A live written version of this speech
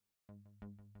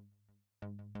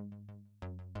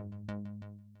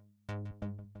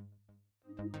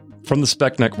From the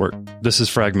Spec Network, this is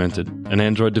Fragmented, an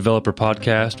Android developer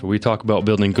podcast where we talk about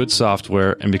building good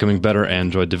software and becoming better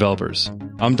Android developers.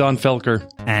 I'm Don Felker.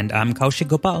 And I'm Kaushik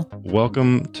Gopal.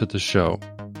 Welcome to the show.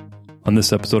 On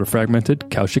this episode of Fragmented,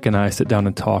 Kaushik and I sit down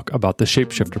and talk about the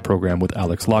Shapeshifter program with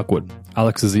Alex Lockwood.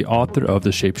 Alex is the author of the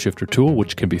Shapeshifter tool,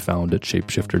 which can be found at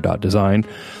shapeshifter.design.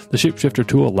 The Shapeshifter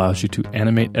tool allows you to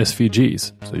animate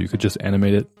SVGs, so you could just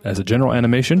animate it as a general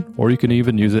animation, or you can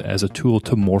even use it as a tool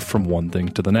to morph from one thing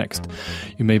to the next.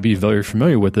 You may be very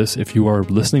familiar with this if you are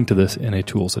listening to this in a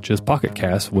tool such as Pocket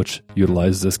Cast, which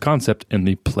utilizes this concept in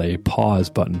the play-pause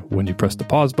button. When you press the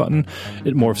pause button,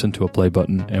 it morphs into a play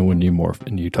button, and when you morph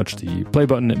and you touch the play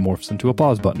button, it morphs into a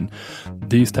pause button.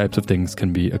 These types of things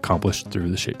can be accomplished through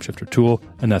the Shapeshifter tool,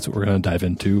 and that's what we're going to dive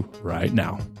into right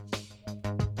now.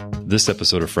 This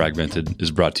episode of Fragmented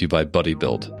is brought to you by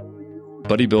BuddyBuild.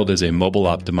 BuddyBuild is a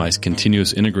mobile-optimized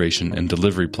continuous integration and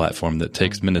delivery platform that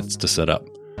takes minutes to set up.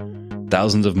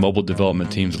 Thousands of mobile development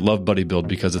teams love BuddyBuild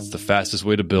because it's the fastest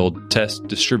way to build, test,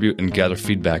 distribute, and gather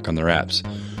feedback on their apps.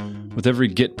 With every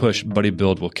Git push,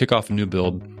 BuddyBuild will kick off a new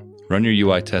build, run your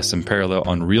UI tests in parallel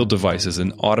on real devices,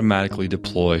 and automatically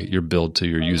deploy your build to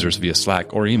your users via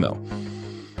Slack or email.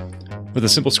 With a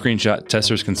simple screenshot,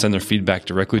 testers can send their feedback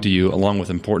directly to you along with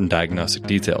important diagnostic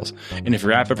details. And if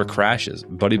your app ever crashes,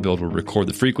 BuddyBuild will record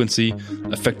the frequency,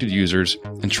 affected users,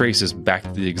 and traces back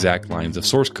to the exact lines of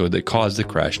source code that caused the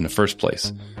crash in the first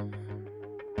place.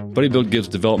 BuddyBuild gives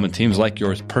development teams like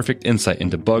yours perfect insight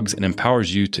into bugs and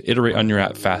empowers you to iterate on your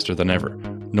app faster than ever,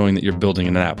 knowing that you're building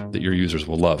an app that your users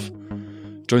will love.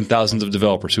 Join thousands of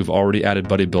developers who've already added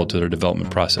BuddyBuild to their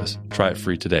development process. Try it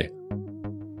free today.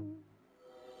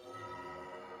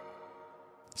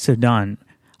 So, Don,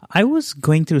 I was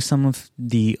going through some of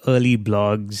the early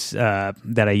blogs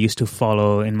that I used to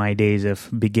follow in my days of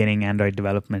beginning Android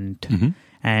development. Mm-hmm.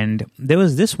 And there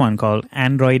was this one called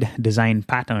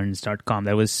AndroidDesignPatterns.com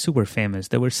that was super famous.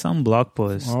 There were some blog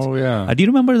posts. Oh, yeah. Do you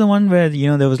remember the one where,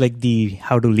 there was like the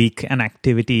how to leak an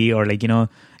activity or like,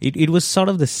 it was sort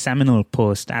of the seminal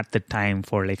post at the time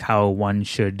for like how one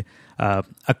should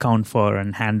account for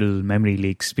and handle memory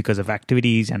leaks because of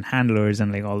activities and handlers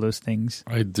and like all those things.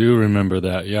 I do remember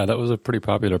that. Yeah, that was a pretty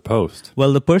popular post.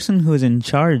 Well, the person who's in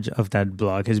charge of that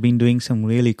blog has been doing some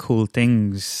really cool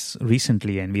things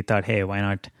recently, and we thought, hey, why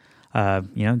not,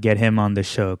 get him on the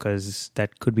show because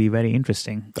that could be very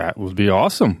interesting. That would be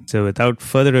awesome. So without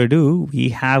further ado, we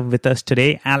have with us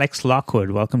today Alex Lockwood.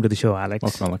 Welcome to the show, Alex.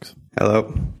 Welcome, Alex.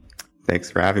 Hello.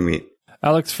 Thanks for having me.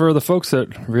 Alex, for the folks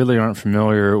that really aren't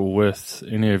familiar with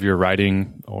any of your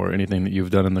writing or anything that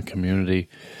you've done in the community,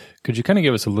 could you kind of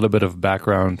give us a little bit of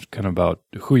background kind of about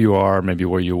who you are, maybe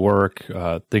where you work,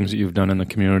 things that you've done in the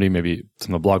community, maybe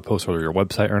some of the blog posts or your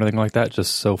website or anything like that,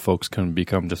 just so folks can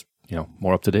become just,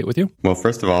 more up to date with you? Well,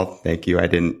 first of all, thank you. I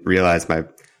didn't realize my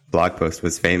blog post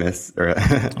was famous.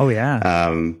 Oh,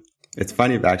 yeah. It's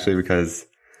funny, actually, because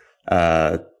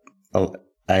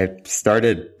I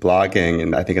started blogging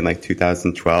in like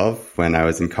 2012 when I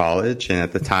was in college. And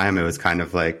at the time it was kind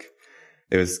of like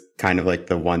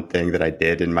the one thing that I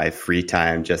did in my free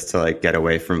time just to like get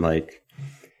away from like,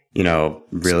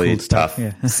 really tough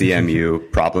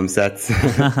CMU problem sets.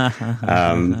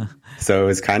 So it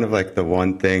was kind of like the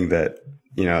one thing that,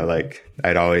 like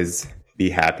I'd always be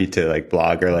happy to like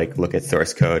blog or like look at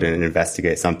source code and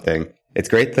investigate something. It's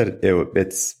great that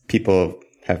it's people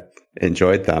have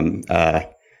enjoyed them.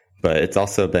 But it's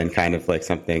also been kind of like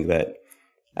something that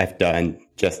I've done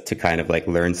just to kind of like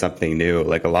learn something new.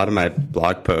 Like a lot of my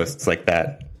blog posts, like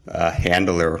that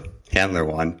handler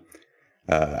one,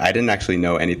 I didn't actually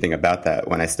know anything about that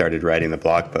when I started writing the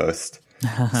blog post.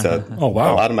 So oh,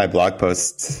 wow. a lot of my blog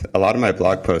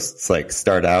posts like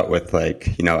start out with like,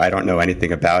 I don't know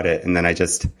anything about it. And then I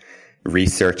just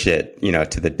research it,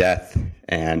 to the death.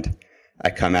 And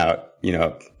I come out,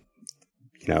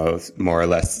 more or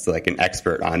less like an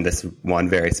expert on this one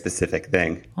very specific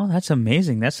thing. Oh, that's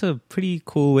amazing. That's a pretty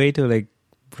cool way to like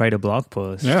write a blog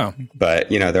post. Yeah. But,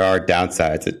 there are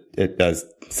downsides. It does.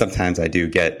 Sometimes I do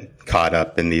get caught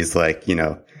up in these like,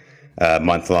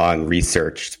 month-long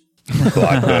researched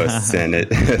blog posts and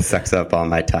it sucks up all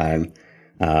my time.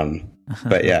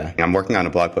 But yeah, I'm working on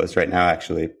a blog post right now,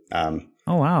 actually. Oh,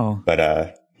 wow.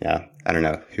 But yeah, I don't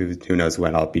know. Who knows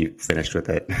when I'll be finished with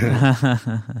it.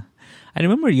 I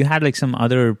remember you had like some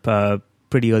other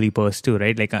pretty early posts too,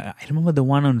 right? Like I remember the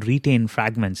one on retain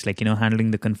fragments, like,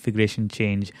 handling the configuration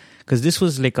change, because this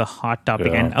was like a hot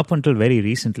topic. Yeah. And up until very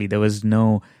recently, there was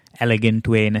no elegant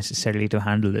way necessarily to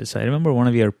handle this. So I remember one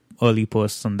of your early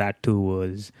posts on that too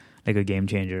was like a game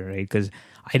changer, right? Because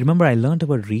I remember I learned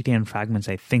about retain fragments,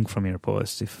 I think, from your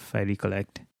posts, if I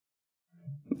recollect.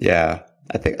 Yeah.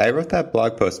 I think I wrote that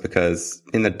blog post because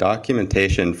in the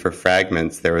documentation for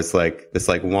fragments, there was like this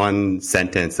like one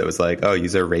sentence that was like, "Oh,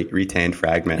 use a retained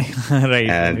fragment," right?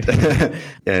 And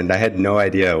and I had no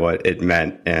idea what it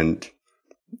meant, and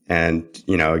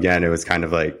again, it was kind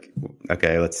of like,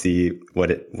 okay, let's see what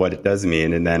it does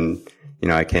mean, and then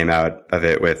I came out of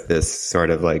it with this sort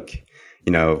of like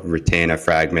retain a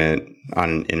fragment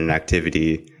in an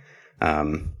activity.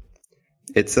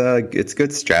 It's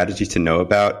good strategy to know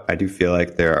about. I do feel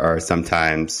like there are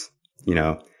sometimes,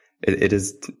 it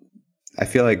is, I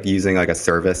feel like using like a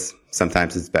service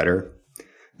sometimes is better,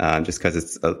 just because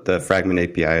it's the fragment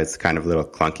API is kind of a little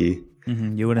clunky.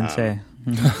 Mm-hmm. You wouldn't say.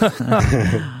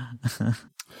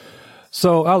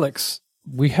 So, Alex,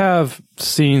 we have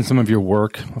seen some of your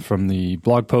work from the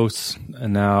blog posts,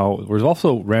 and now we've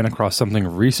also ran across something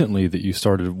recently that you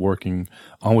started working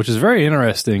on, which is very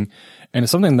interesting. And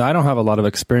it's something that I don't have a lot of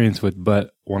experience with,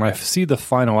 but when I see the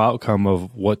final outcome of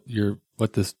what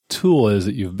this tool is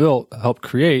that you've built, helped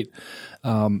create,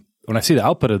 when I see the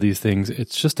output of these things,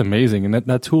 it's just amazing. And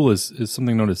that tool is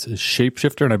something known as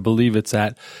Shapeshifter, and I believe it's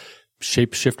at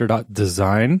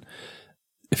shapeshifter.design.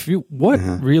 What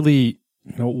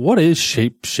is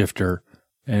Shapeshifter,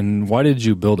 and why did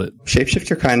you build it?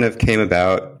 Shapeshifter kind of came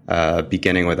about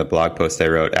beginning with a blog post I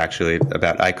wrote actually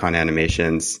about icon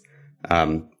animations.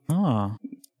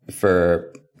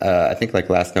 For I think like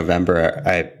last November,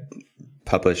 I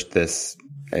published this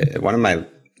one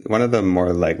of the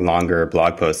more like longer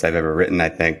blog posts I've ever written, I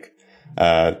think,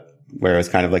 where it was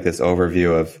kind of like this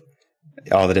overview of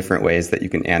all the different ways that you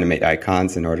can animate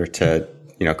icons in order to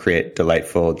create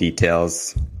delightful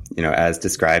details, as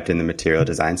described in the material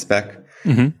design spec.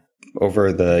 Mm-hmm.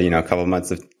 Over the couple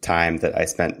months of time that I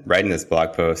spent writing this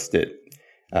blog post,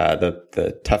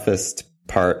 the toughest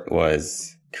part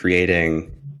was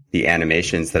creating the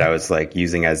animations that I was like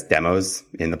using as demos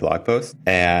in the blog post.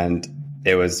 And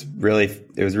it was really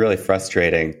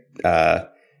frustrating, because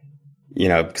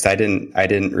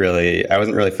I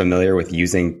wasn't really familiar with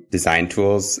using design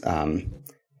tools.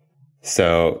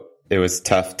 So it was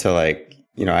tough to I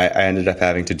ended up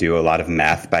having to do a lot of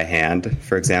math by hand,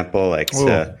 for example,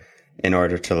 in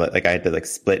order to I had to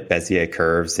split Bezier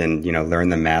curves and, learn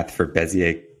the math for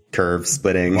Bezier curve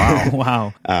splitting.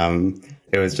 Wow.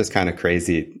 It was just kind of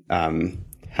crazy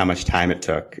how much time it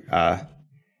took.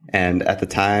 And at the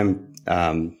time,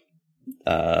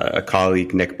 a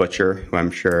colleague, Nick Butcher, who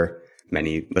I'm sure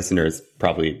many listeners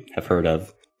probably have heard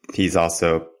of, he's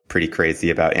also pretty crazy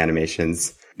about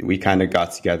animations. We kind of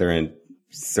got together and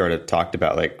sort of talked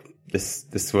about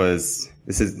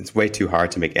it's way too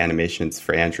hard to make animations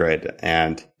for Android.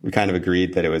 And we kind of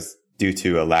agreed that it was due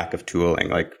to a lack of tooling,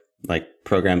 like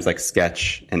programs like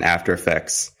Sketch and After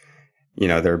Effects.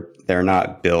 They're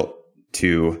not built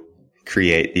to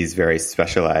create these very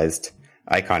specialized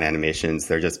icon animations.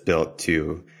 They're just built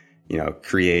to,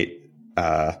 create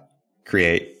a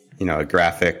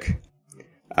graphic.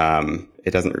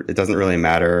 It doesn't really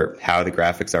matter how the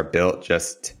graphics are built,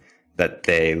 just that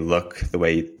they look the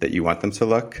way that you want them to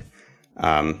look.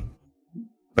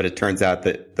 But it turns out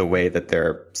that the way that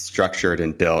they're structured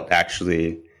and built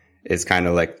actually is kind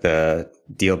of like the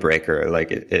deal breaker.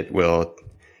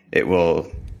 It will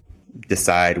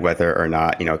decide whether or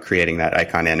not, creating that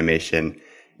icon animation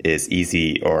is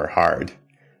easy or hard.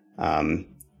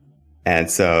 And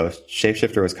so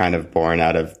Shapeshifter was kind of born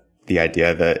out of the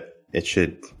idea that it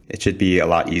should be a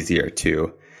lot easier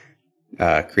to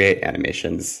create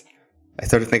animations. I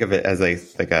sort of think of it as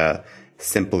like a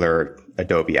simpler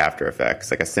Adobe After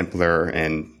Effects, like a simpler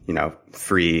and,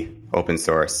 free open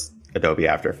source Adobe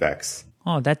After Effects.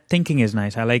 Oh, that thinking is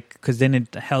nice. I like, because then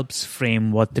it helps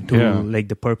frame what the tool,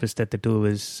 the purpose that the tool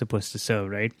is supposed to serve,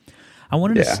 right? I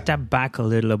wanted to step back a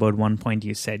little about one point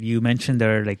you said. You mentioned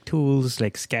there are tools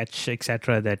like Sketch,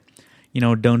 etc., that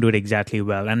don't do it exactly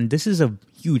well, and this is a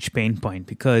huge pain point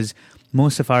because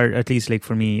most of our, at least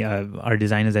for me, our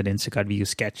designers at Instacart, we use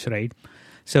Sketch, right?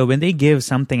 So when they give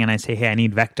something and I say, hey, I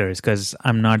need vectors because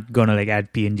I'm not going to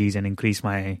add PNGs and increase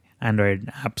my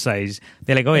Android app size,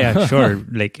 they're like, oh yeah, sure.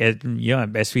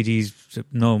 SVGs,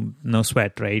 no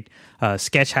sweat, right?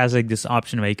 Sketch has this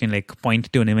option where you can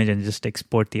point to an image and just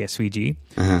export the SVG.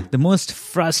 Uh-huh. The most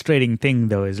frustrating thing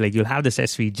though is you'll have this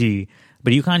SVG,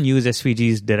 but you can't use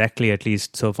SVGs directly, at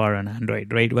least so far on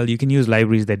Android, right? Well, you can use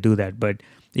libraries that do that, but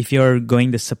if you're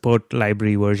going the support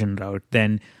library version route,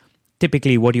 then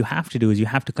typically what you have to do is you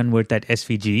have to convert that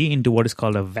SVG into what is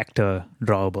called a vector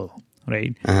drawable,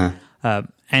 right? Uh-huh.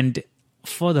 And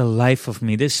for the life of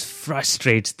me, this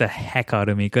frustrates the heck out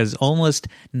of me because almost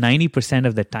 90%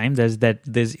 of the time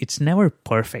it's never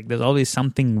perfect. There's always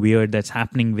something weird that's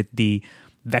happening with the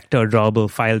vector drawable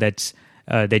file that's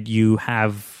that you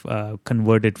have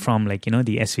converted from like,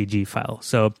 the SVG file.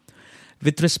 So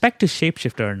with respect to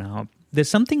Shapeshifter now, there's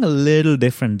something a little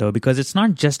different though, because it's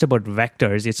not just about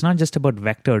vectors. It's not just about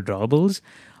vector drawables.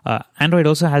 Android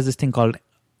also has this thing called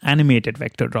animated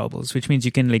vector drawables, which means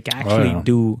you can like actually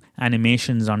do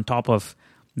animations on top of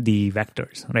the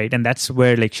vectors, right? And that's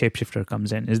where like Shapeshifter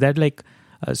comes in. Is that like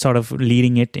sort of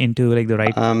leading it into like the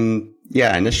right?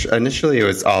 Yeah. Initially, it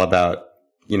was all about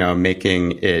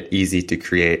making it easy to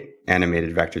create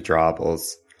animated vector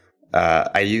drawables.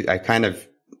 I kind of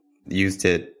used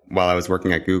it while I was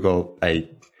working at Google. I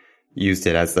used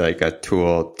it as like a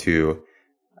tool to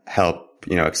help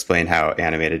explain how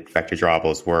animated vector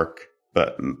drawables work.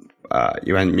 But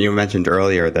you mentioned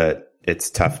earlier that it's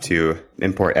tough to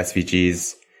import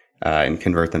SVGs and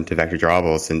convert them to vector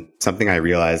drawables. And something I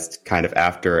realized kind of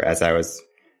after, as I was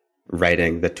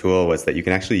writing the tool, was that you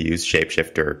can actually use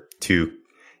Shapeshifter to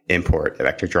import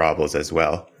vector drawables as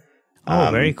well. Oh,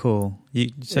 very cool. You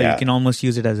can almost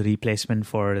use it as a replacement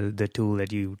for the tool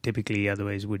that you typically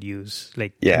otherwise would use,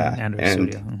 like in Android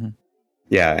Studio. Mm-hmm.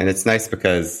 Yeah, and it's nice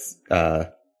because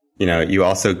Shapeshifter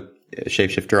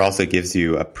also gives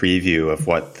you a preview of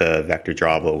what the vector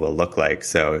drawable will look like,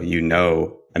 so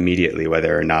immediately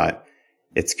whether or not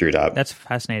it's screwed up. That's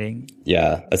fascinating.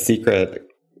 Yeah, a secret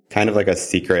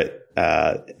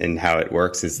in how it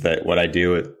works is that what I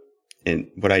do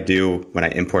when I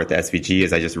import the SVG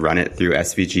is I just run it through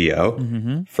SVGO.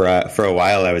 Mm-hmm. For a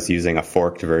while, I was using a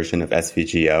forked version of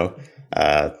SVGO.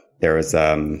 There was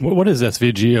what is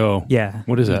SVGO? Yeah,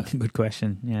 what is that? Good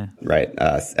question. Yeah, right.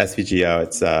 SVGO.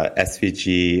 It's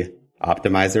SVG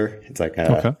optimizer. It's like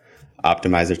a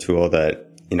optimizer tool that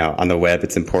on the web.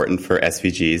 It's important for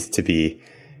SVGs to be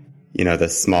the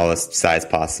smallest size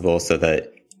possible so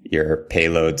that your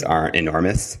payloads aren't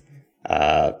enormous.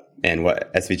 And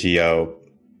what SVGO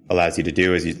allows you to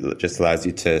do is just allows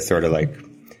you to sort of like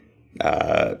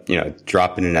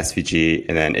drop in an SVG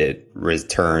and then it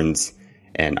returns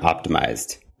an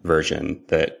optimized version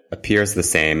that appears the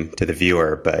same to the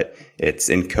viewer, but it's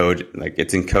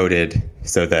encoded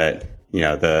so that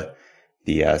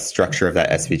the structure of that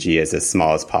SVG is as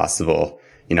small as possible.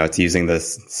 It's using the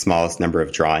smallest number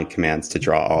of drawing commands to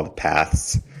draw all the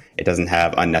paths. It doesn't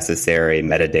have unnecessary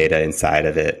metadata inside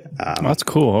of it. That's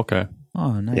cool. Okay.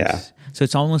 Oh, nice. Yeah. So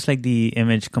it's almost like the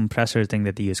image compressor thing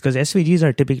that they use, because SVGs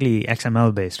are typically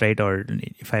XML based, right? Or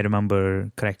if I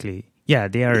remember correctly. Yeah,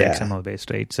 they are XML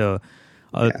based, right? So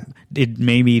it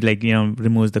maybe like,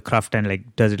 removes the cruft and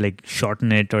like, does it like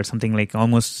shorten it or something, like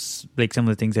almost like some of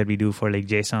the things that we do for like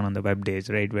JSON on the web days,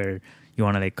 right? Where you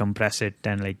want to like compress it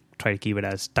and like try to keep it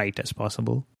as tight as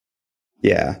possible.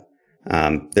 Yeah.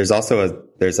 There's also a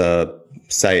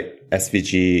site,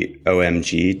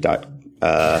 svgomg.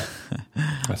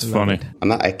 That's funny.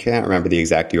 I can't remember the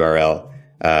exact URL.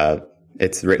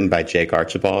 It's written by Jake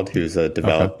Archibald, who's a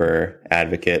developer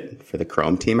advocate for the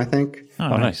Chrome team, I think.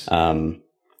 Oh, nice.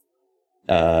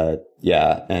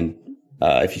 Yeah. And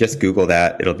if you just Google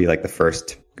that, it'll be like the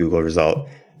first Google result.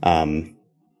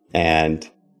 And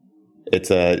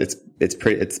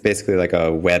it's basically like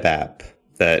a web app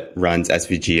that runs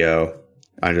SVGO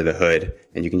under the hood,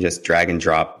 and you can just drag and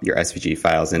drop your SVG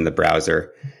files in the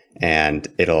browser, and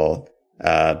it'll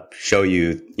show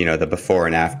you, the before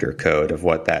and after code of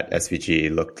what that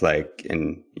SVG looked like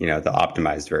in, the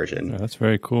optimized version. Yeah, that's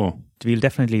very cool. We'll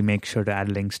definitely make sure to add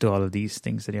links to all of these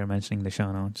things that you're mentioning in the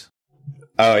show notes.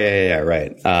 Oh, yeah,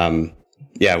 right.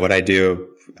 What I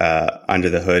do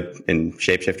under the hood in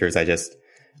Shapeshifter is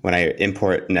when I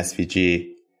import an SVG,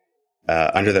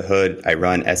 under the hood, I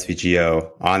run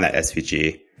SVGO on that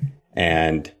SVG,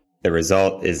 and the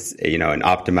result is, an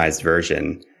optimized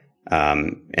version.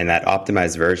 And that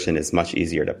optimized version is much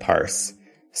easier to parse.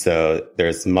 So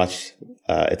it's much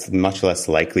less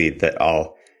likely that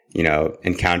I'll,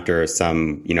 encounter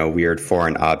some, weird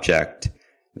foreign object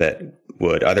that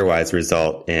would otherwise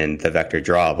result in the vector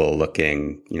drawable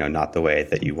looking, not the way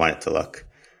that you want it to look.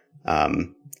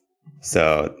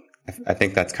 So I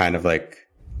think that's kind of like,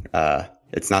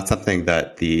 it's not something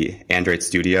that the Android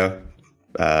Studio,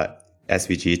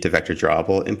 SVG to vector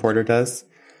drawable importer does.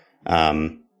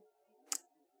 And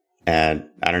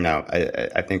I don't know.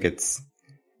 I think it's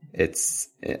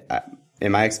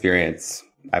in my experience,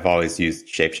 I've always used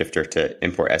Shapeshifter to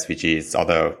import SVGs,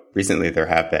 although recently there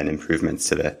have been improvements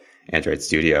to the Android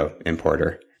Studio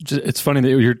importer. It's funny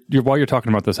that while you're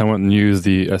talking about this, I went and used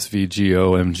the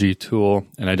SVGOMG tool,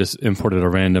 and I just imported a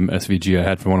random SVG I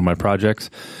had for one of my projects.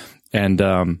 And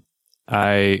once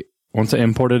I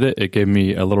imported it, it gave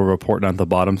me a little report down at the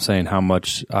bottom saying how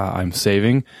much I'm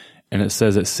saving. and it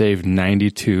says it saved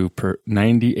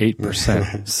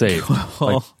 98% saved.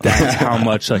 Like, that's how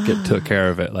much like it took care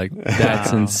of it. Like,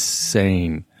 that's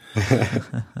insane.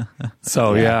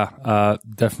 So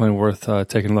definitely worth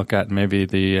taking a look at. Maybe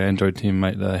the Android team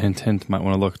might hint might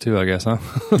want to look too, I guess, huh?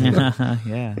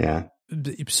 Yeah.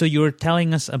 So you were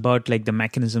telling us about like the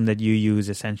mechanism that you use,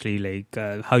 essentially, like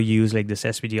how you use like this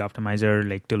SVG optimizer,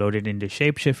 like to load it into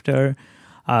Shapeshifter.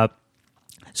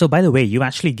 So by the way, you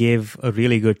actually gave a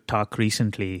really good talk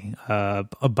recently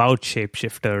about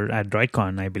Shapeshifter at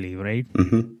DroidCon, I believe, right?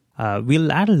 Mm-hmm.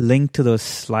 We'll add a link to those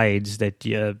slides that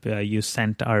you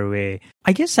sent our way.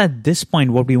 I guess at this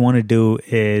point, what we want to do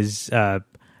is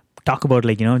talk about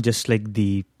like, just like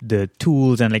the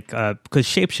tools and like, because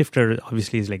Shapeshifter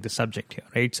obviously is like the subject here,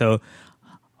 right? So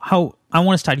how I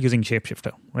want to start using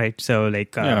Shapeshifter, right? So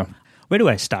like, where do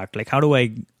I start? Like, how do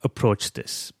I approach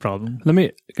this problem? Let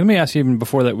me ask you, even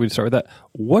before that we start with that,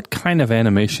 what kind of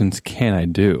animations can I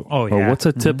do? Oh, yeah. Or what's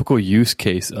a typical use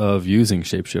case of using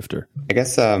Shapeshifter? I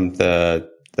guess the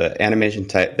animation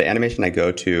type, the animation I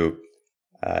go to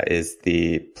is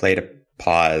the play to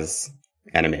pause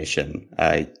animation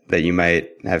that you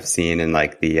might have seen in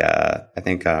like the I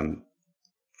think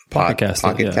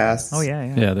Pocket Casts. Oh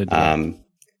yeah. Yeah, they do.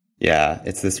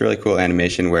 It's this really cool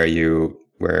animation where you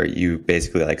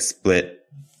basically like split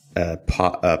a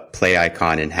play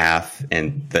icon in half,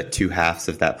 and the two halves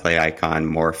of that play icon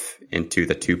morph into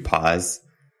the two pause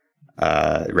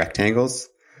rectangles.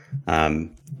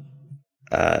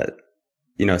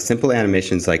 Simple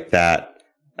animations like that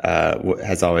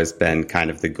has always been kind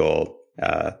of the goal.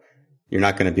 You're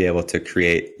not going to be able to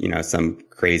create, some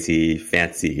crazy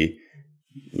fancy,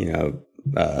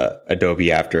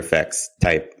 Adobe After Effects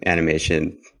type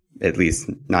animation, at least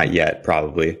not yet,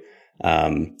 probably.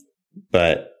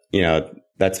 But,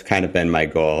 that's kind of been my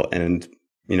goal. And,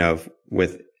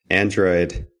 with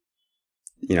Android,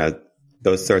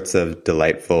 those sorts of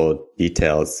delightful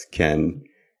details can,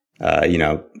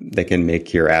 they can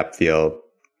make your app feel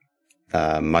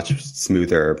much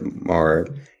smoother, more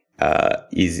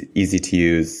easy to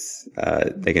use.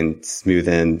 They can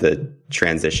smoothen the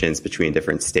transitions between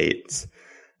different states.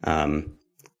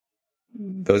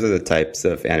 Those are the types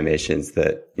of animations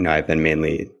that, I've been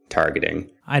mainly targeting.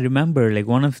 I remember like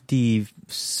one of the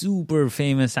super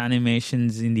famous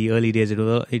animations in the early days,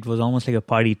 it was almost like a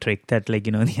party trick that like,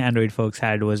 the Android folks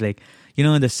had, was like,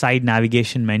 the side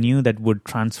navigation menu that would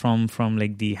transform from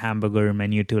like the hamburger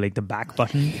menu to like the back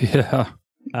button. Yeah.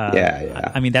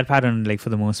 I mean, that pattern, like for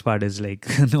the most part, is like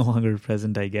no longer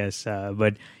present, I guess.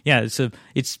 But yeah, so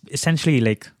it's essentially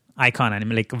like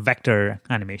like vector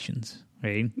animations,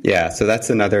 right? Yeah, so that's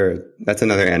another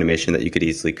animation that you could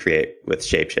easily create with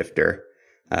Shapeshifter.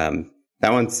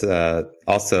 That one's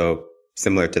also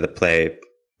similar to the play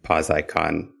pause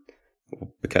icon,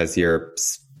 because you're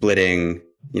splitting.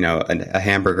 A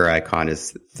hamburger icon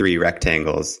is 3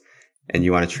 rectangles, and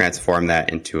you want to transform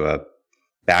that into a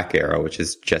back arrow, which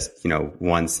is just,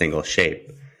 one single shape.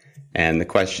 And the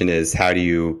question is, how do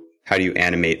you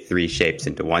animate 3 shapes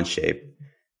into one shape?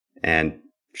 And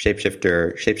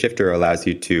Shapeshifter allows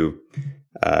you to,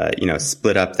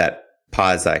 split up that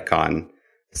pause icon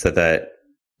so that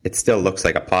it still looks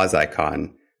like a pause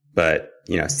icon, but,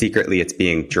 secretly it's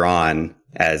being drawn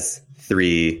as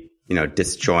 3,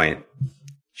 disjoint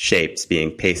shapes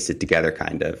being pasted together,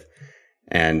 kind of.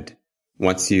 And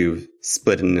once you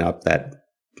split up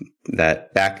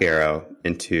that back arrow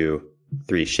into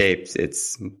 3 shapes,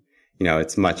 it's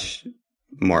much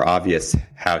more obvious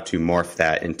how to morph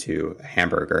that into a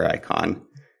hamburger icon.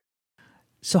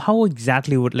 So how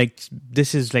exactly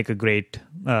this is like a great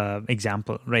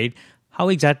example, right?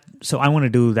 So I want to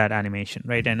do that animation,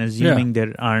 right? And assuming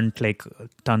there aren't like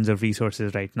tons of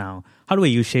resources right now, how do I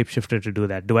use Shapeshifter to do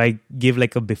that? Do I give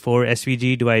like a before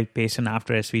SVG? Do I paste an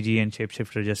after SVG and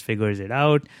Shapeshifter just figures it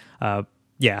out? How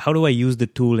do I use the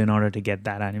tool in order to get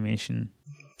that animation?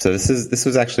 So this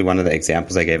was actually one of the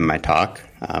examples I gave in my talk.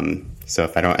 So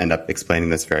if I don't end up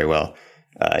explaining this very well,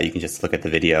 you can just look at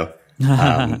the video.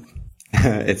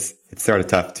 It's sort of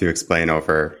tough to explain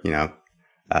over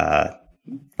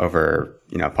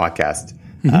podcast.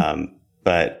 Mm-hmm.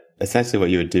 But essentially what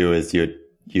you would do is you'd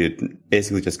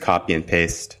basically just copy and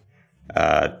paste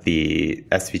the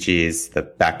SVGs, the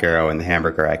back arrow and the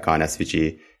hamburger icon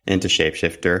SVG into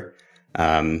Shapeshifter.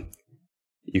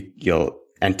 You'll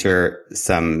enter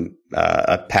some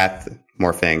a path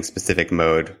morphing specific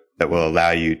mode that will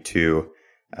allow you to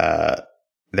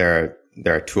there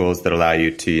are tools that allow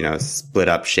you to split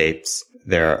up shapes.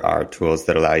 There are tools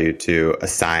that allow you to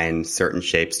assign certain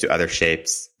shapes to other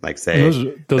shapes, like say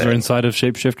those are inside of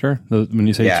Shapeshifter when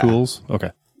you say tools. Okay.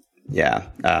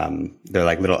 They're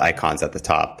like little icons at the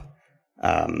top.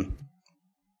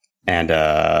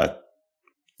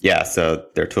 So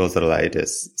they're tools that allow you to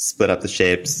split up the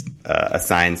shapes,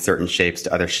 assign certain shapes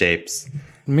to other shapes.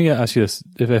 Let me ask you this: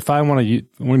 if I want to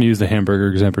use the hamburger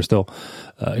example,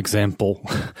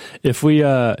 if we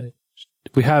have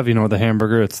the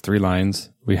hamburger, it's 3 lines.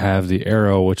 We have the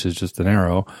arrow, which is just an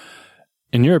arrow.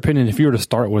 In your opinion, if you were to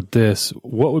start with this,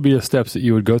 what would be the steps that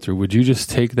you would go through? Would you just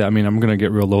take that? I mean, I'm going to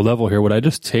get real low level here. Would I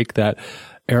just take that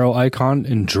arrow icon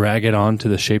and drag it onto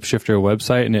the Shapeshifter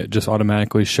website and it just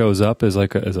automatically shows up as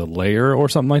as a layer or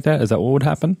something like that? Is that what would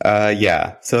happen?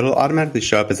 Yeah. So it'll automatically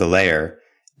show up as a layer.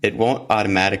 It won't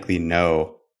automatically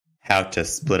know how to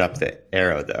split up the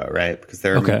arrow though, right? Because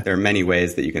there are many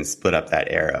ways that you can split up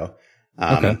that arrow.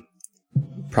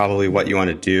 Probably what you want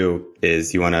to do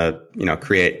is you want to,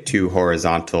 create 2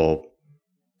 horizontal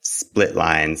split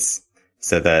lines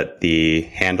so that the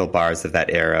handlebars of that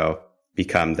arrow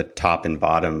become the top and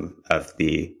bottom of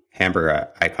the hamburger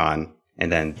icon, and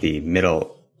then the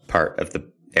middle part of the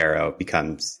arrow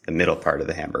becomes the middle part of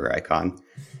the hamburger icon.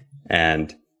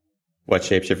 And what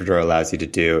Shapeshifter Drawer allows you to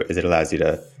do is it allows you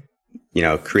to,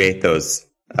 create those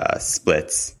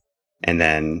splits and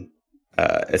then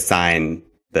assign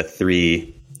the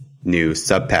 3 new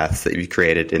subpaths that you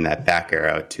created in that back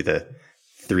arrow to the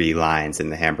 3 lines in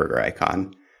the hamburger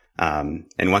icon.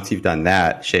 And once you've done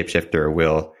that, Shapeshifter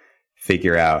will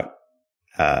figure out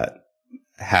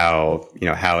how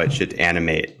it should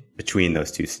animate between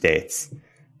those 2 states.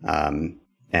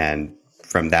 And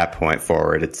from that point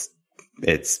forward,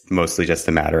 it's mostly just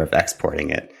a matter of exporting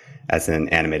it as an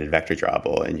animated vector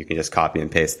drawable, and you can just copy and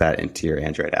paste that into your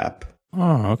Android app.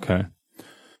 Oh, okay.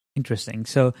 Interesting.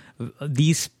 So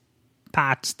these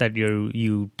paths that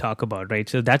you talk about, right?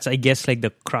 So that's, I guess, like the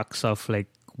crux of like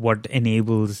what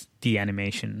enables the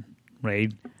animation,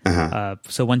 right?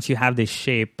 So once you have this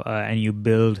shape and you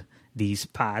build these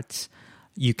paths,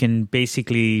 you can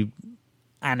basically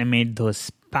animate those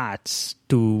paths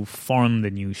to form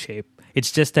the new shape.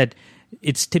 It's just that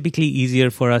it's typically easier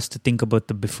for us to think about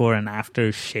the before and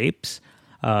after shapes.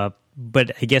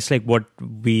 But I guess like what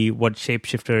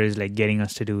Shapeshifter is like getting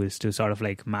us to do is to sort of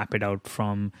like map it out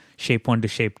from shape 1 to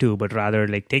shape 2, but rather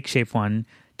like take shape 1,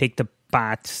 take the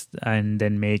paths, and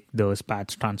then make those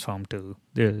paths transform to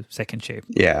the second shape.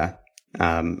 Yeah.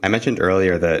 I mentioned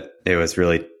earlier that it was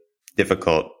really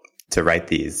difficult to write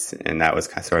these, and that was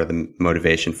sort of the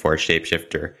motivation for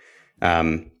Shapeshifter.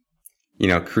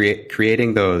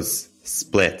 Creating those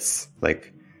splits,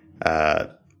 like,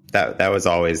 that was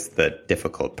always the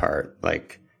difficult part.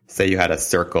 Like, say you had a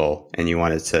circle and you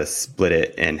wanted to split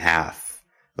it in half,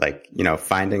 like,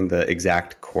 finding the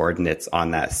exact coordinates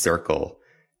on that circle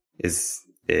is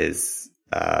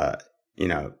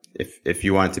if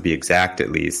you want it to be exact,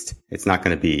 at least, it's not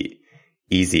going to be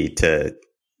easy to,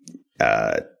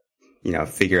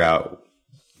 figure out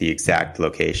the exact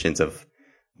locations of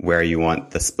where you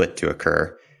want the split to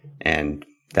occur. And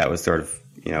that was sort of,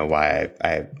 why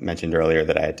I mentioned earlier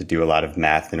that I had to do a lot of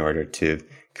math in order to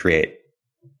create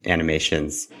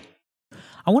animations.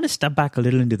 I want to step back a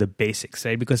little into the basics,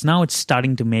 right? Because now it's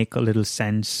starting to make a little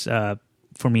sense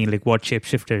for me, like what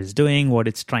Shapeshifter is doing, what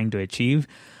it's trying to achieve.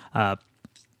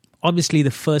 Obviously,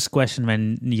 the first question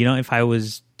when, if I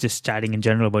was just chatting in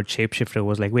general about Shapeshifter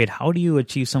was like, wait, how do you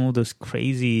achieve some of those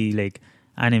crazy like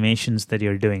animations that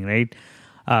you're doing, right?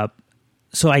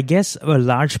 So I guess a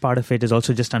large part of it is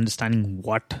also just understanding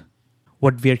what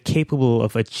we are capable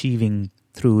of achieving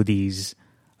through these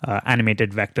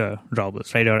animated vector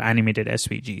drawables, right, or animated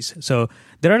SVGs. So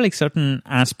there are like certain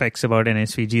aspects about an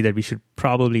SVG that we should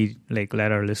probably like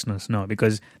let our listeners know,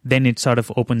 because then it sort of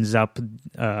opens up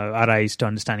our eyes to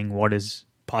understanding what is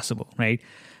possible, right?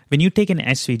 When you take an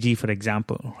SVG, for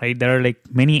example, right, there are like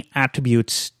many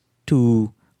attributes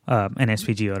to an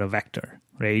SVG or a vector,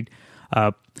 right?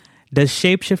 Does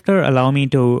Shapeshifter allow me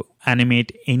to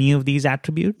animate any of these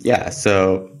attributes? Yeah.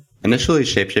 So initially,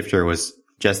 Shapeshifter was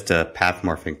just a path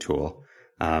morphing tool.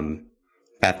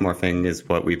 Path morphing is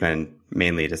what we've been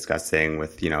mainly discussing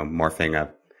with, morphing a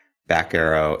back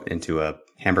arrow into a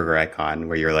hamburger icon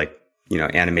where you're like,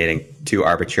 animating 2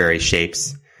 arbitrary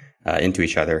shapes into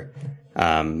each other.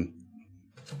 But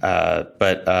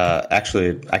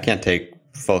actually, I can't take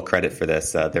full credit for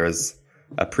this. There was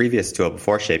a previous tool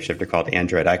before Shapeshifter called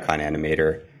Android Icon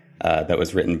Animator that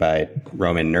was written by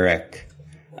Roman Nurek.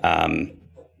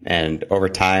 And over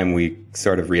time, we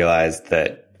sort of realized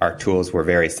that our tools were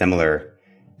very similar.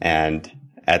 And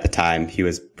at the time, he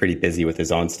was pretty busy with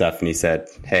his own stuff. And he said,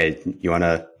 hey,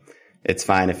 it's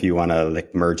fine if you want to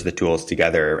like merge the tools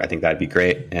together. I think that'd be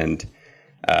great. And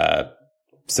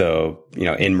So,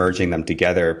 in merging them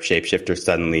together, Shapeshifter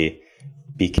suddenly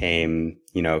became,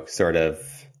 sort of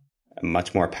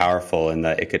much more powerful in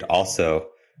that it could also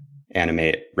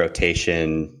animate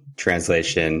rotation,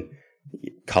 translation,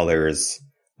 colors,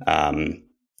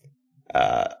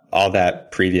 all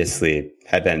that previously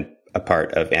had been a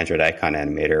part of Android Icon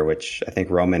Animator, which I think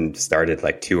Roman started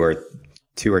like 2 or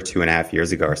 2.5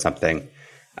 years ago or something.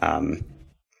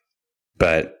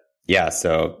 But yeah,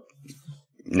 so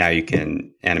now you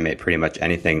can animate pretty much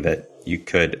anything that you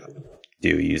could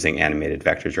do using animated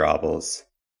vector drawables.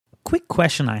 Quick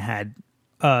question I had,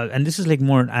 and this is like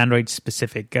more Android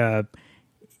specific.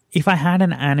 If I had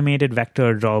an animated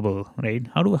vector drawable, right?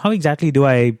 How exactly do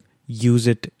I use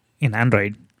it in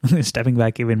Android? Stepping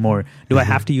back even more, do I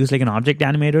have to use like an object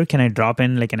animator? Can I drop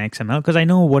in like an XML? Because I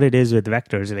know what it is with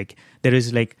vectors. Like there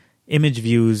is like image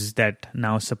views that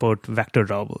now support vector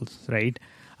drawables, right?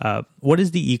 What is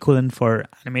the equivalent for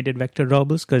animated vector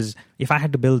drawables? Because if I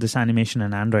had to build this animation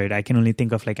in Android, I can only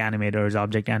think of like animators,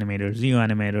 object animators, view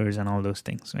animators, and all those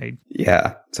things, right?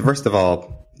 Yeah. So first of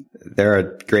all, there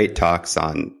are great talks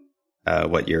on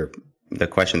the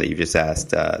question that you just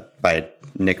asked by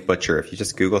Nick Butcher. If you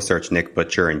just Google search Nick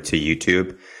Butcher into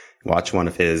YouTube, watch one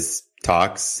of his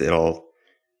talks, it'll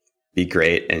be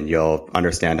great, and you'll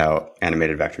understand how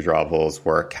animated vector drawables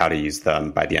work, how to use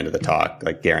them by the end of the talk,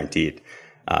 like guaranteed.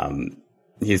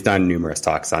 He's done numerous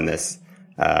talks on this,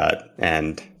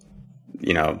 and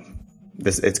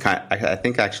it's kind of, I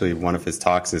think actually one of his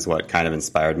talks is what kind of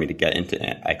inspired me to get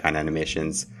into icon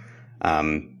animations.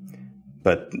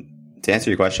 But to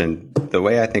answer your question, the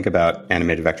way I think about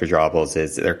animated vector drawables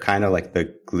is they're kind of like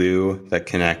the glue that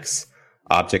connects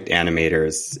object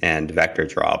animators and vector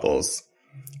drawables.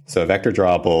 So a vector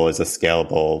drawable is a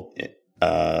scalable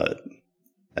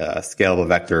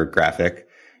vector graphic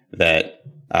that,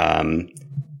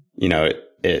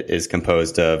 it is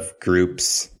composed of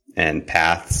groups and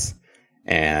paths,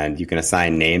 and you can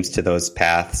assign names to those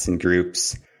paths and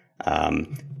groups.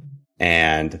 And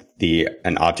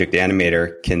an object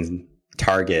animator can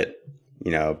target,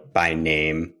 by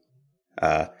name,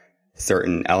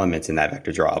 certain elements in that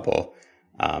vector drawable.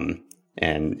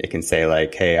 And it can say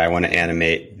like, hey, I want to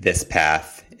animate this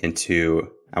path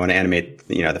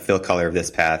the fill color of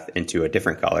this path into a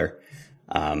different color,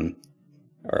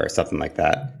 or something like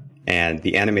that. And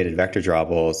the animated vector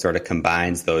drawable sort of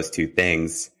combines those two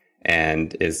things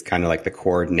and is kind of like the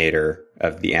coordinator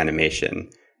of the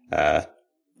animation.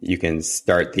 You can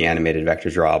start the animated vector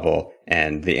drawable,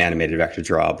 and the animated vector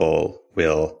drawable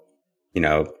will,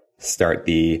 start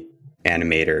the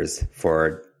animators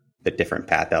for the different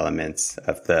path elements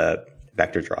of the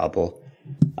vector drawable.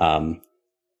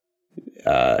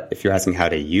 If you're asking how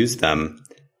to use them,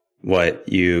 what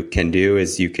you can do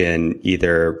is you can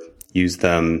either use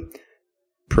them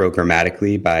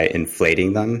programmatically by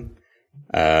inflating them,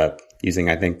 using,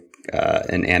 I think,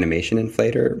 an animation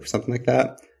inflator or something like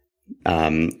that.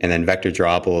 And then animated vector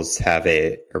drawables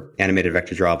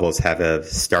have a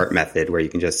start method where you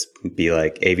can just be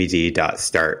like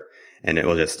avd.start, and it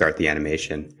will just start the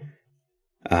animation.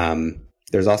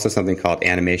 There's also something called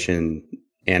animated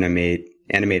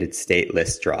state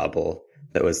list drawable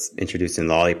that was introduced in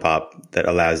Lollipop that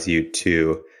allows you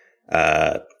to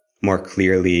more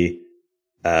clearly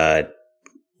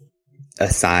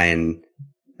assign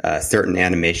certain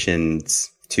animations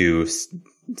to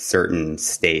certain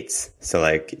states. So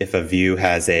like if a view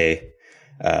has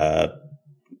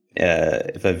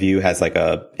like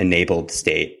a enabled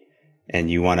state and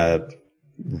you want to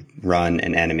run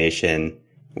an animation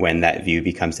when that view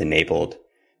becomes enabled,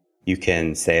 you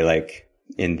can say like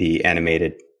in the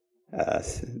animated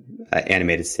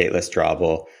stateless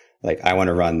drawable, like I want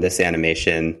to run this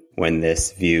animation when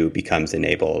this view becomes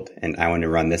enabled, and I want to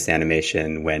run this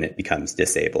animation when it becomes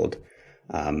disabled.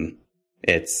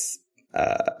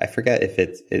 I forget if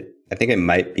I think it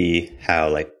might be how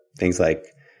like things like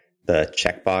the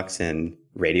checkbox and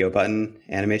radio button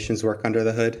animations work under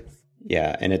the hood.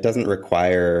 Yeah. And it doesn't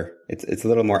require, it's a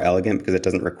little more elegant because it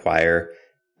doesn't require,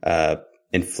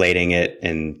 inflating it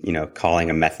and, calling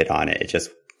a method on it. It just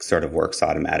sort of works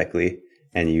automatically.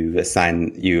 And you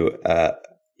assign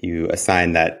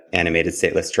that animated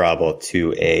stateless drawable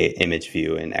to a image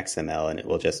view in XML, and it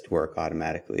will just work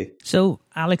automatically. So,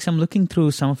 Alex, I'm looking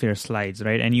through some of your slides,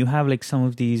 right? And you have like some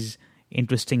of these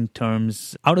interesting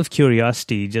terms. Out of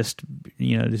curiosity, just,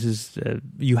 this is,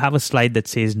 you have a slide that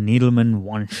says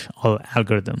Needleman-Wunsch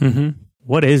algorithm. Mm-hmm.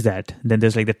 What is that? Then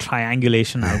there's like the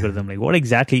triangulation algorithm. Like what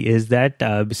exactly is that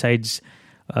besides,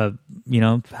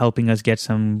 helping us get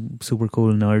some super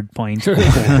cool nerd points?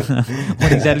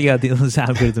 What exactly are those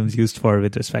algorithms used for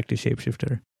with respect to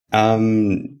Shapeshifter?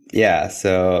 Yeah.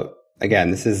 So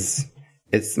again,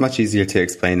 it's much easier to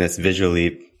explain this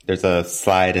visually. There's a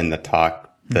slide in the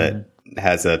talk that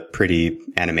has a pretty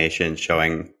animation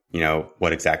showing,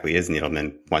 what exactly is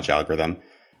Needleman Wunsch algorithm.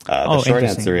 The short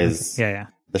answer is, the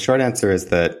short answer is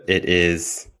that it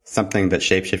is something that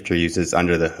Shapeshifter uses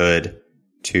under the hood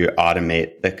to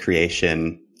automate the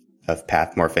creation of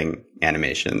path morphing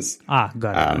animations. Got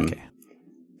it. Okay.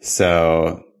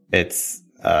 So it's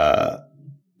a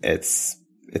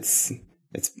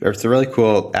really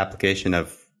cool application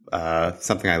of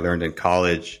something I learned in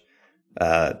college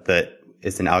that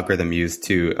is an algorithm used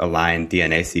to align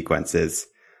DNA sequences.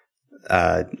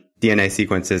 DNA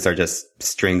sequences are just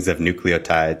strings of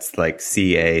nucleotides like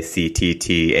CA,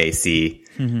 CTT, AC,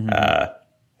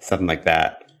 something like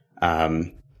that.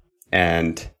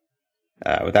 And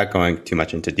without going too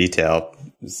much into detail,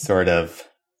 sort of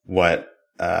what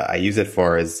I use it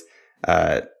for is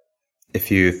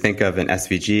if you think of an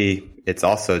SVG, it's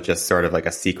also just sort of like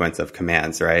a sequence of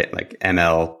commands, right? Like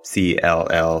ML, C,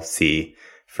 LL, C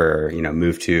for,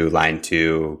 move to, line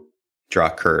to, draw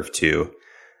curve to.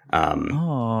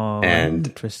 And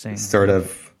interesting. Sort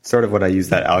of what I use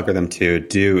that algorithm to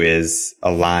do is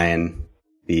align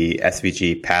the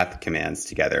SVG path commands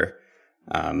together.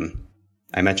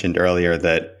 I mentioned earlier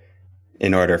that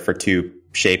in order for two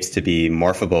shapes to be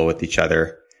morphable with each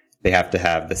other, they have to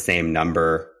have the same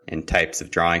number and types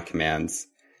of drawing commands.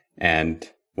 And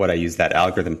what I use that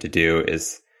algorithm to do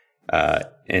is,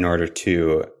 in order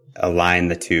to align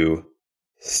the two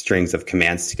strings of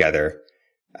commands together,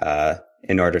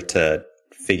 in order to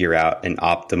figure out an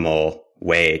optimal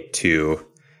way to,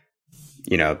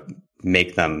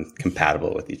 make them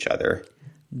compatible with each other.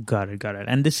 Got it.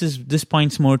 And this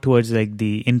points more towards like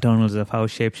the internals of how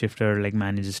Shapeshifter like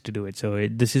manages to do it. So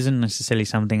this isn't necessarily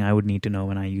something I would need to know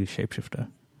when I use Shapeshifter.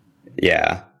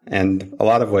 Yeah, and a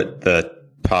lot of what the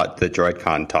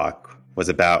DroidCon talk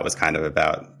was kind of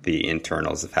about the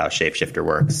internals of how Shapeshifter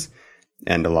works,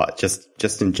 and a lot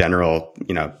just in general,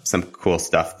 some cool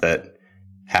stuff that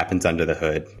happens under the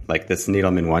hood. Like this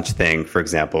Needleman Wunsch thing, for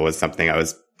example, was something I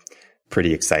was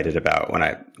pretty excited about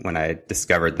when I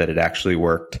discovered that it actually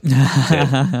worked.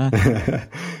 Yeah.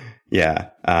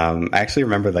 I actually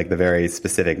remember like the very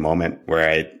specific moment where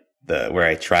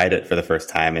I tried it for the first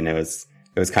time, and it was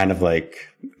kind of like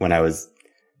when I was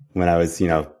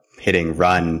hitting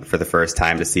run for the first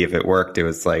time to see if it worked. It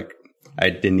was like I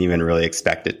didn't even really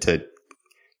expect it to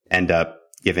end up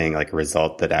giving like a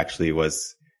result that actually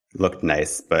looked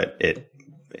nice, but it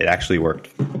actually worked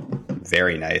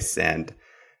very nice. And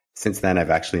since then, I've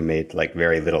actually made like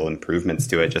very little improvements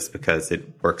to it just because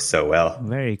it works so well.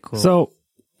 Very cool. So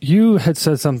you had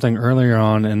said something earlier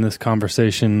on in this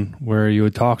conversation where you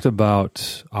had talked about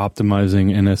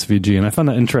optimizing an SVG, and I found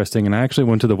that interesting. And I actually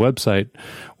went to the website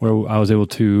where I was able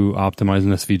to optimize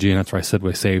an SVG, and that's where I said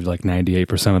we saved like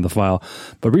 98% of the file.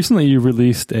 But recently you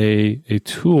released a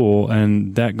tool,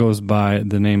 and that goes by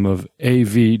the name of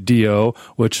AVDO,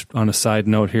 which on a side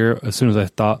note here, as soon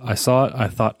as I saw it, I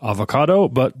thought avocado,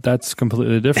 but that's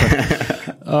completely different.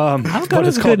 Avocado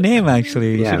is a good name,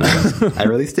 actually. Yeah, I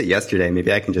released it yesterday.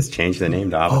 Maybe I can just change the name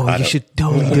to avocado. Oh, you should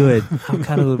totally do it.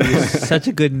 Avocado would be such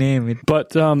a good name.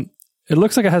 But it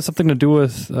looks like it has something to do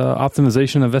with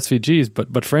optimization of SVGs.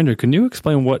 But for Andrew, can you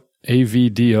explain what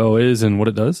AVDO is and what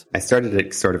it does? I started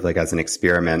it sort of like as an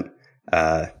experiment.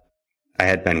 I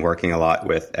had been working a lot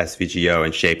with SVGO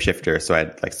and Shapeshifter, so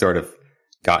I'd like sort of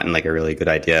gotten like a really good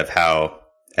idea of how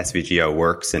SVGO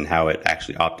works and how it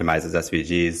actually optimizes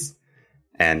SVGs.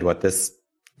 And what this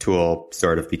tool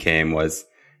sort of became was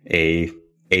a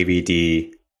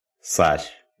AVD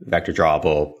 / vector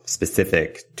drawable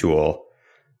specific tool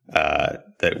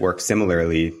that works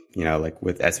similarly. Like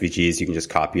with SVGs, you can just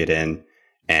copy it in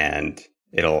and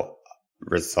it'll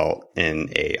result in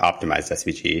a optimized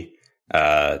SVG.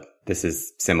 This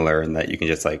is similar in that you can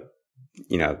just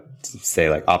say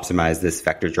like optimize this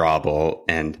vector drawable,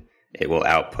 and it will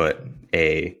output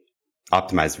a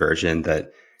optimized version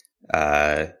that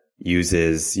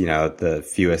uses, the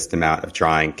fewest amount of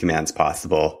drawing commands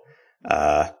possible,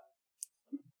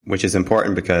 which is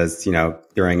important because,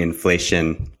 during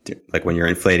inflation, like when you're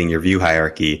inflating your view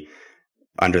hierarchy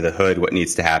under the hood, what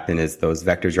needs to happen is those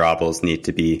vector drawables need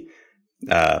to be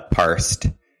parsed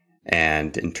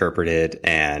and interpreted.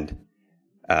 And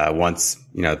once,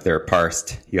 they're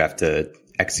parsed, you have to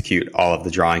execute all of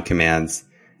the drawing commands.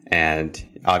 And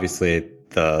obviously,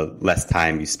 the less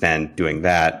time you spend doing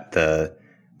that, the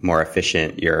more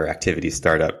efficient your activity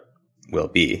startup will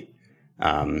be.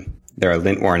 There are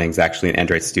lint warnings actually in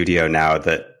Android Studio now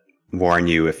that warn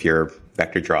you if your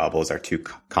vector drawables are too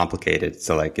complicated.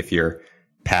 So like if you're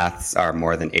paths are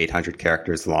more than 800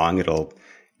 characters long, it'll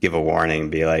give a warning,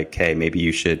 be like, hey, maybe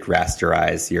you should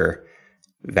rasterize your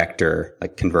vector,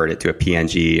 like convert it to a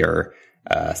PNG or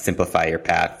simplify your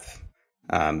path,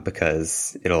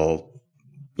 because it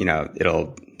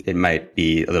might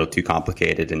be a little too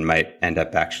complicated and might end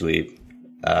up actually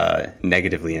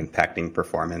negatively impacting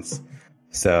performance.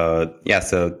 So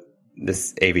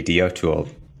this AVDO tool,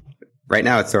 right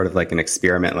now it's sort of like an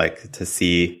experiment, like to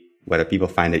see whether people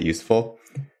find it useful.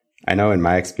 I know in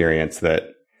my experience that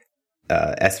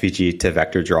SVG to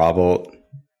vector drawable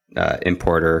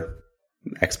importer,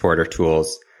 exporter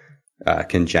tools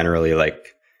can generally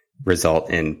like result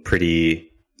in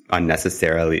pretty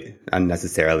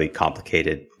unnecessarily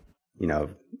complicated,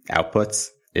 outputs.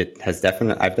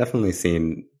 I've definitely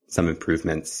seen some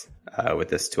improvements with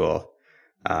this tool.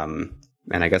 And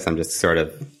I guess I'm just sort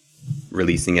of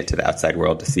releasing it to the outside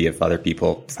world to see if other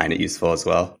people find it useful as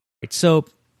well. So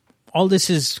all this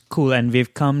is cool, and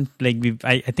we've come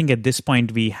I think at this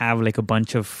point we have like a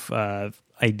bunch of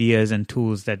ideas and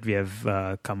tools that we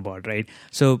have come aboard, right?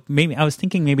 So maybe I was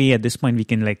thinking maybe at this point we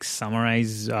can like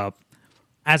summarize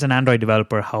as an Android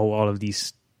developer how all of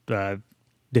these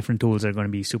different tools are going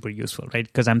to be super useful, right?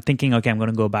 Because I'm thinking, okay, I'm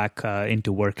going to go back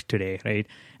into work today, right?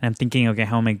 And I'm thinking, okay,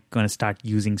 how am I going to start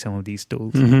using some of these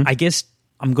tools? Mm-hmm. I guess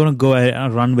I'm going to go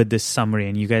and run with this summary,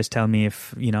 and you guys tell me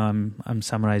if I'm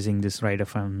summarizing this right,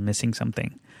 if I'm missing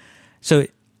something. So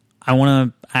I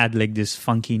want to add like this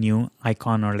funky new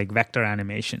icon or like vector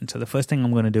animation. So the first thing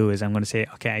I'm going to do is I'm going to say,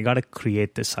 okay, I got to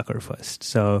create this sucker first.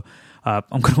 So I'm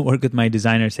going to work with my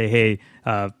designer, say, hey,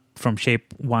 from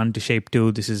shape 1 to shape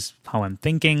 2, this is how I'm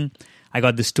thinking. I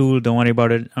got this tool, don't worry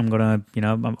about it. I'm going to,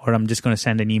 or I'm just going to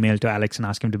send an email to Alex and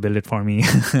ask him to build it for me.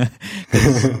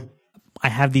 I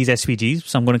have these SVGs,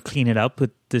 so I'm going to clean it up with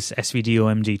this SVG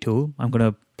OMG tool. I'm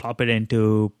going to plop it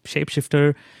into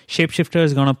Shapeshifter. Shapeshifter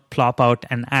is going to plop out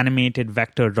an animated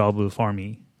vector drawable for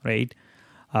me, right?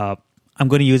 I'm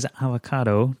going to use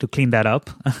Avocado to clean that up,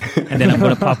 and then I'm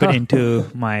going to pop it into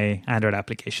my Android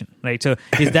application, right? So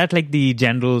is that like the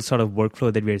general sort of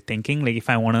workflow that we're thinking? Like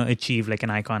if I want to achieve like an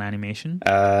icon animation?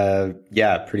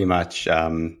 Yeah, pretty much.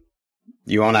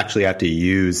 You won't actually have to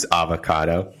use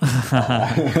Avocado. Yes.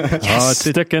 Oh, it's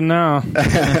sticking now.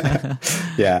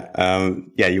 Yeah.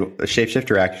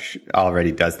 Shapeshifter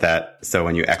already does that. So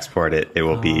when you export it, it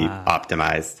will be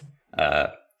optimized.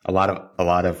 A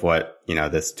lot of what,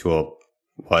 this tool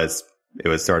was, it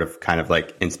was sort of kind of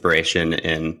like inspiration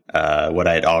in what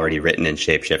I had already written in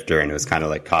Shapeshifter. And it was kind of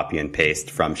like copy and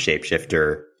paste from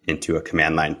Shapeshifter into a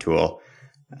command line tool.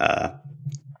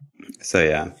 So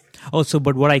yeah. Also,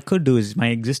 but what I could do is my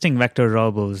existing vector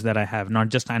drawables that I have, not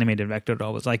just animated vector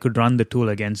drawables, I could run the tool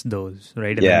against those,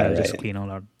 right? And then I'll just clean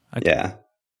all out. Okay. Yeah.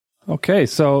 Okay,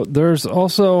 so there's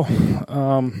also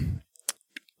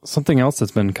something else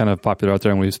that's been kind of popular out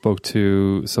there, and we spoke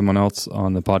to someone else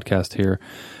on the podcast here,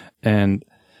 and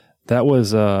that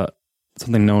was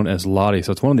something known as Lottie.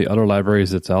 So it's one of the other libraries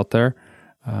that's out there.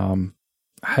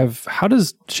 How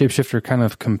does Shapeshifter kind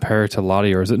of compare to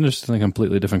Lottie, or is it just in a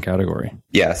completely different category?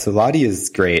 Yeah, so Lottie is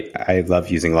great. I love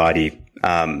using Lottie.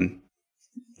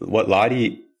 What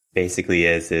Lottie basically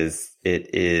is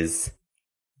it is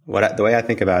the way I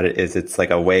think about it is it's like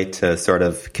a way to sort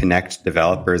of connect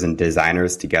developers and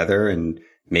designers together and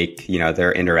make,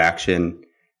 their interaction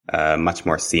much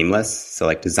more seamless. So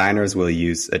like designers will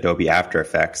use Adobe After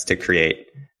Effects to create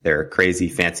their crazy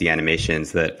fancy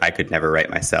animations that I could never write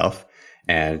myself.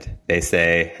 And they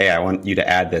say, hey, I want you to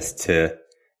add this to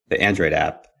the Android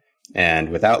app. And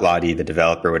without Lottie, the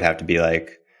developer would have to be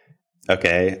like,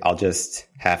 okay, I'll just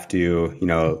have to,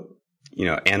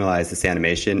 analyze this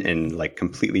animation and like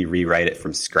completely rewrite it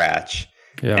from scratch.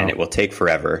 Yeah. And it will take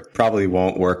forever. Probably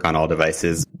won't work on all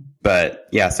devices. But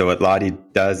yeah, so what Lottie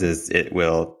does is it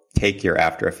will take your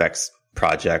After Effects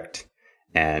project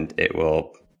and it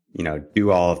will, do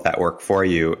all of that work for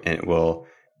you, and it'll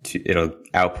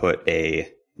output a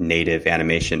native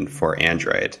animation for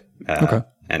Android,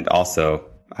 and also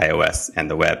iOS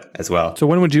and the web as well. So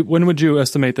when would you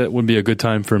estimate that would be a good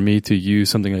time for me to use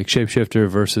something like Shapeshifter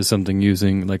versus something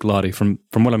using like Lottie? From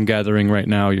what I'm gathering right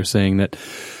now, you're saying that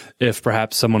if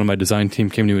perhaps someone on my design team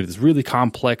came to me with this really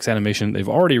complex animation they've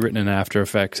already written in After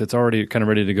Effects, it's already kind of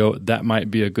ready to go, that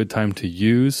might be a good time to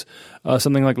use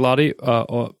something like Lottie.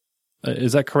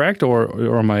 Is that correct,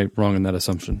 or am I wrong in that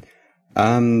assumption?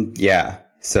 Yeah.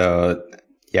 So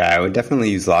yeah, I would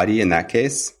definitely use Lottie in that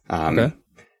case. Okay.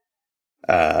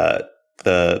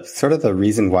 The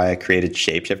reason why I created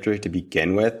Shapeshifter to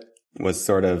begin with was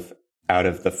sort of out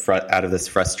of this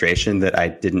frustration that I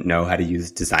didn't know how to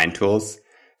use design tools.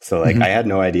 So like I had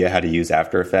no idea how to use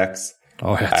After Effects.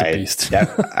 Oh, that's a beast.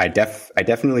 I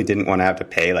definitely didn't want to have to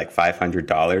pay like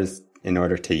 $500 in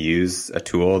order to use a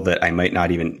tool that I might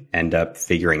not even end up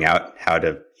figuring out how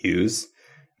to use.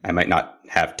 I might not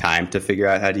have time to figure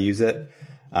out how to use it.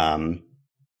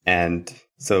 And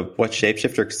so what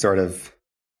Shapeshifter sort of,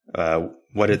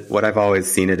 what I've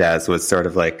always seen it as was sort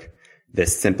of like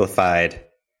this simplified,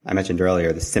 I mentioned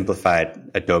earlier, the simplified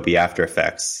Adobe After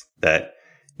Effects that,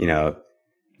 it'll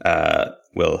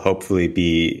hopefully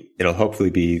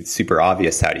be super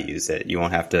obvious how to use it. You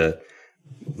won't have to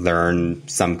learn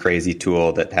some crazy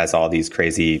tool that has all these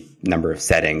crazy number of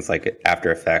settings like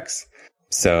After Effects.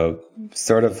 So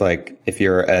sort of like if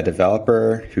you're a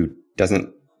developer who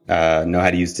doesn't know how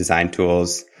to use design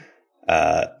tools,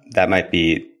 it might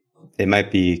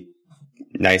be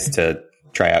nice to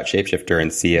try out Shapeshifter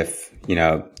and see if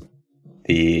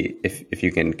if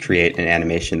you can create an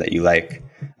animation that you like,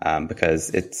 because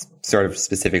it's sort of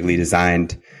specifically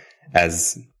designed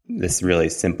as this really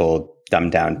simple,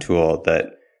 dumbed down tool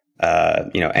that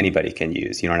anybody can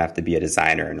use. You don't have to be a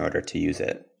designer in order to use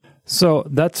it. So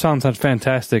that sounds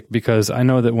fantastic, because I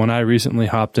know that when I recently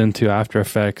hopped into After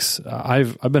Effects,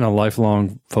 I've been a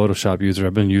lifelong Photoshop user.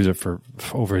 I've been a user for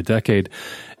over a decade,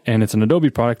 and it's an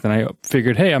Adobe product. And I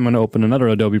figured, hey, I'm going to open another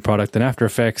Adobe product in After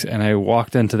Effects. And I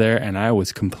walked into there and I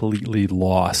was completely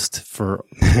lost for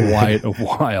quite a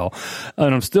while.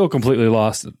 And I'm still completely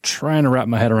lost trying to wrap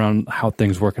my head around how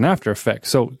things work in After Effects.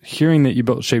 So hearing that you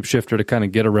built Shapeshifter to kind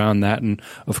of get around that, and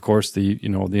of course the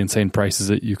insane prices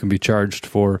that you can be charged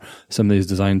for some of these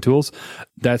design tools,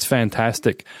 that's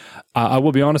fantastic. I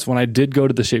will be honest, when I did go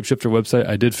to the Shapeshifter website,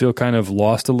 I did feel kind of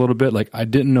lost a little bit. Like I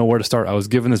didn't know where to start. I was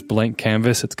given this blank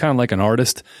canvas. It's kind of like an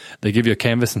artist. They give you a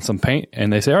canvas and some paint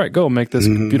and they say, all right, go make this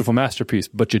beautiful masterpiece,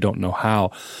 but you don't know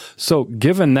how. So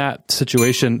given that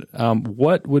situation,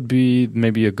 what would be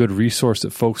maybe a good resource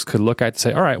that folks could look at to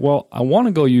say, all right, well, I want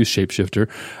to go use Shapeshifter.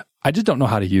 I just don't know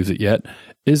how to use it yet.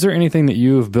 Is there anything that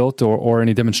you've built or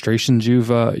any demonstrations you've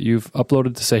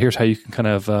uploaded to say, here's how you can kind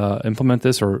of implement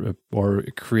this or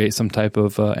create some type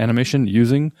of animation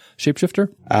using Shapeshifter?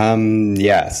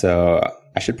 Yeah. So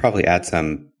I should probably add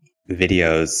some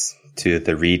videos to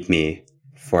the README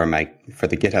for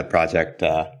the GitHub project,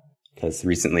 because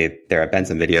recently there have been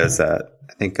some videos. I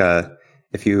think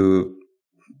if you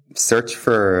search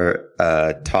for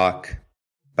a talk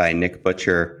by Nick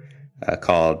Butcher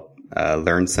called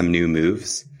Learn Some New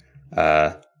Moves,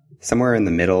 somewhere in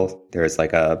the middle, there's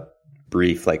like a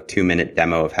brief 2-minute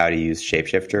demo of how to use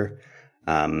Shapeshifter.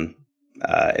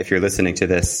 If you're listening to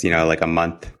this, like a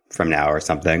month from now or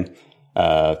something,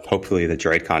 hopefully the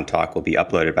DroidCon talk will be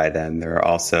uploaded by then. There are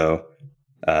also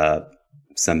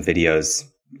some videos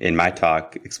in my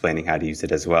talk explaining how to use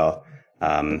it as well.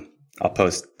 I'll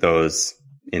post those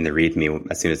in the README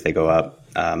as soon as they go up.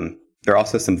 There are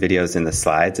also some videos in the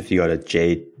slides. If you go to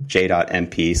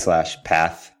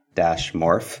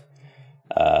j.mp/path-morph,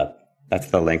 that's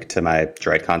the link to my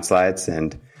DroidCon slides.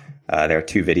 And there are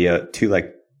two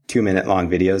 2-minute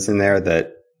long videos in there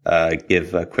that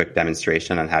give a quick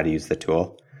demonstration on how to use the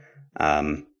tool.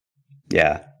 So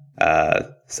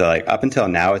up until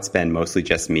now, it's been mostly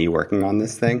just me working on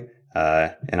this thing.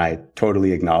 And I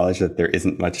totally acknowledge that there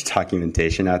isn't much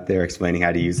documentation out there explaining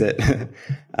how to use it.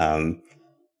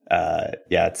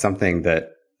 It's something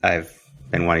that I've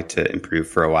been wanting to improve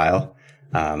for a while.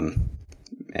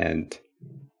 And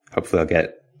hopefully I'll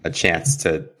get a chance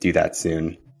to do that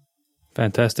soon.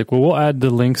 Fantastic. Well, we'll add the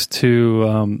links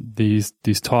to these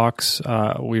talks.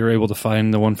 We were able to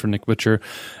find the one for Nick Butcher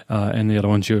and the other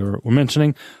ones you were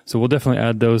mentioning. So we'll definitely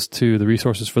add those to the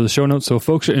resources for the show notes. So if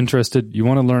folks are interested, you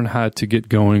want to learn how to get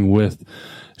going with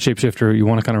Shapeshifter, you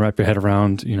want to kind of wrap your head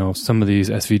around, some of these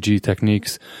SVG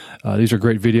techniques. These are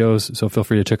great videos, so feel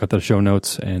free to check out the show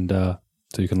notes and so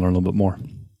you can learn a little bit more.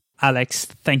 Alex,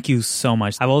 thank you so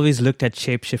much. I've always looked at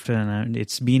Shapeshifter and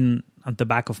it's been at the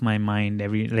back of my mind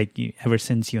ever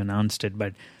since you announced it,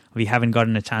 but we haven't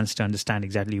gotten a chance to understand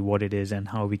exactly what it is and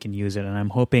how we can use it. And I'm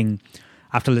hoping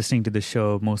after listening to the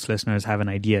show, most listeners have an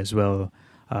idea as well,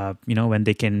 when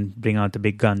they can bring out the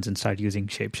big guns and start using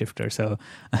Shapeshifter. So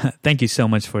thank you so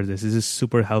much for this. This is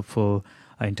super helpful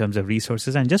in terms of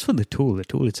resources and just for the tool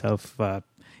itself.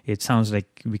 It sounds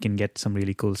like we can get some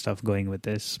really cool stuff going with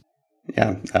this.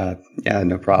 Yeah,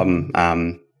 no problem.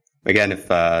 Again, if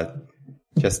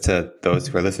just to those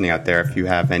who are listening out there, if you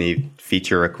have any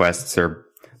feature requests or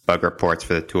bug reports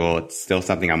for the tool, it's still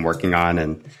something I'm working on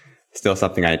and still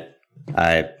something I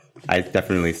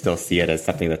definitely still see it as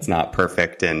something that's not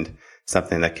perfect and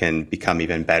something that can become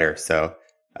even better. So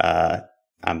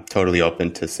I'm totally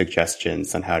open to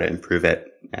suggestions on how to improve it,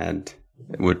 and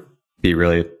it would be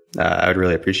really, I would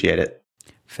really appreciate it.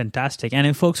 Fantastic. And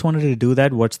if folks wanted to do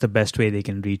that, what's the best way they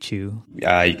can reach you?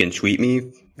 You can tweet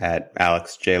me at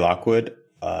Alex J. Lockwood,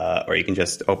 or you can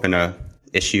just open a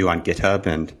issue on GitHub,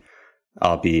 and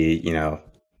I'll be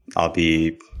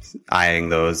eyeing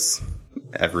those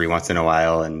every once in a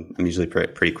while, and I'm usually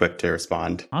pretty quick to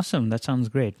respond. Awesome. That sounds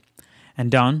great. And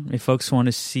Don, if folks want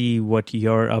to see what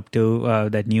you're up to,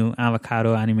 that new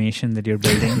avocado animation that you're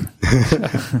building,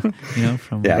 I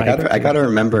gotta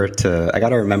remember to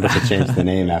change the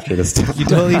name after this time. You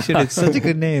totally should. It's such a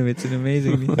good name. It's an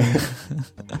amazing name.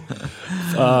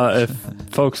 If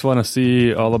folks want to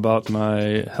see all about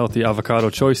my healthy avocado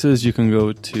choices, you can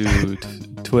go to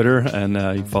Twitter, and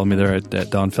you can follow me there at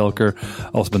Don Felker.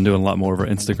 I've also been doing a lot more over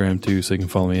Instagram too, so you can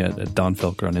follow me at Don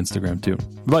Felker on Instagram too.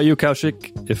 What about you,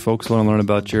 Kaushik? If folks want to learn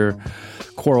about your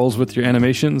quarrels with your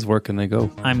animations, where can they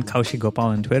go? I'm Kaushik Gopal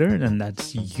on Twitter, and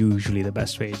that's usually the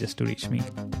best way just to reach me.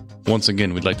 Once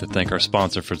again, we'd like to thank our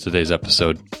sponsor for today's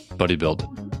episode, BuddyBuild.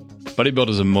 BuddyBuild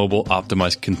is a mobile,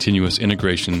 optimized, continuous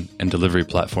integration and delivery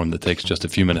platform that takes just a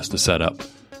few minutes to set up.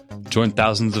 Join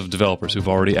thousands of developers who've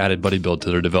already added BuddyBuild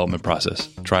to their development process.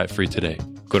 Try it free today.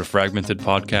 Go to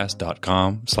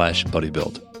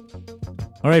fragmentedpodcast.com/BuddyBuild.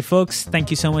 All right, folks, thank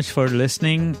you so much for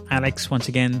listening. Alex, once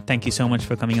again, thank you so much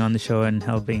for coming on the show and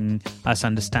helping us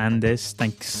understand this.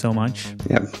 Thanks so much.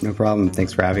 Yeah, no problem.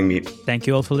 Thanks for having me. Thank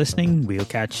you all for listening. We'll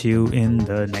catch you in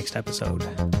the next episode.